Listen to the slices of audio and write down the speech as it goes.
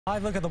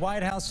Live look at the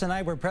White House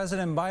tonight, where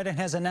President Biden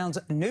has announced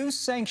new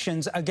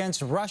sanctions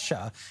against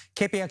Russia.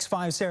 KPIX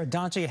 5's Sara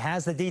Donchey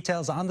has the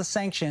details on the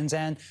sanctions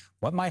and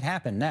what might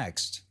happen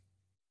next.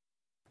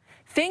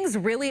 Things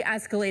really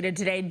escalated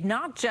today,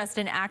 not just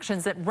in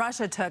actions that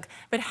Russia took,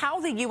 but how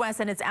the U.S.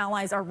 and its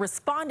allies are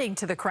responding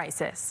to the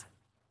crisis.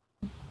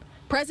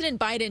 President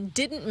Biden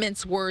didn't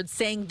mince words,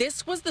 saying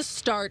this was the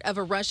start of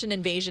a Russian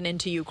invasion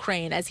into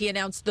Ukraine as he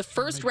announced the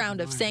first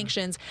round of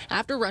sanctions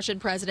after Russian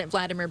President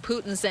Vladimir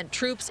Putin sent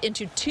troops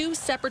into 2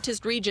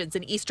 separatist regions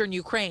in eastern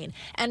Ukraine,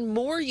 and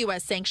more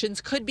U.S.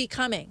 sanctions could be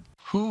coming.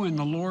 Who in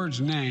the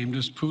Lord's name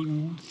does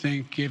Putin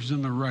think gives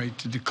him the right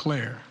to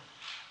declare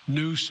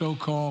new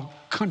so-called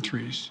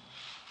countries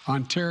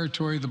on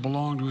territory that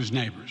belong to his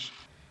neighbors?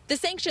 The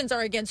sanctions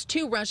are against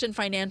 2 Russian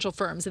financial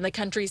firms and the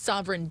country's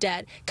sovereign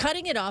debt,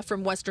 cutting it off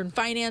from Western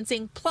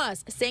financing,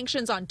 plus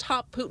sanctions on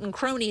top Putin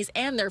cronies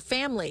and their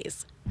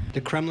families.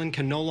 The Kremlin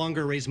can no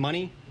longer raise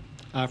money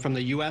from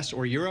the U.S.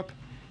 or Europe,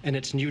 and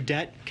its new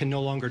debt can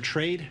no longer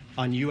trade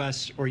on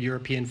U.S. or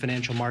European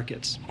financial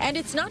markets. And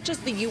it's not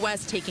just the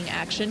U.S. taking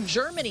action.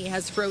 Germany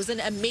has frozen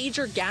a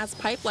major gas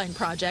pipeline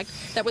project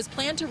that was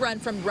planned to run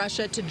from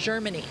Russia to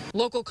Germany.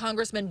 Local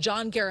Congressman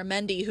John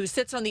Garamendi, who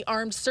sits on the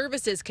Armed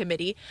Services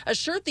Committee,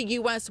 assured the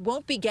U.S.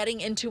 won't be getting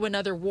into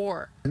another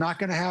war. Not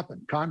going to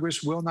happen.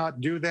 Congress will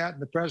not do that,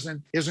 and the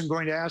president isn't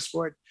going to ask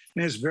for it,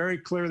 and has very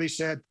clearly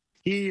said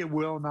he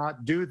will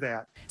not do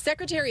that.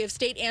 Secretary of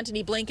State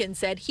Antony Blinken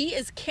said he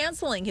is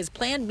canceling his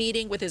planned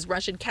meeting with his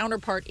Russian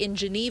counterpart in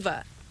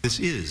Geneva. This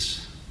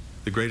is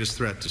the greatest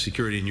threat to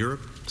security in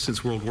Europe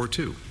since World War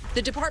II.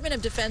 The Department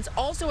of Defense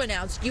also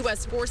announced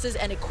U.S. forces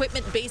and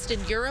equipment based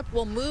in Europe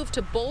will move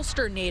to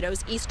bolster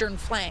NATO's eastern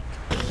flank.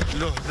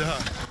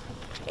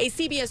 A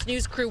CBS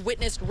News crew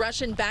witnessed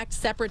Russian-backed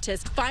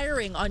separatists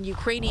firing on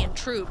Ukrainian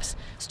troops.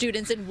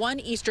 Students in one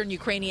eastern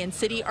Ukrainian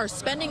city are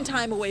spending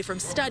time away from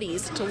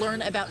studies to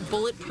learn about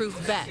bulletproof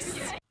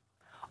vests.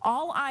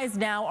 All eyes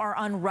now are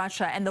on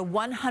Russia and the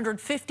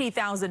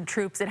 150,000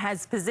 troops it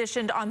has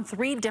positioned on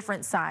 3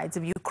 different sides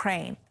of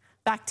Ukraine.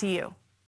 Back to you.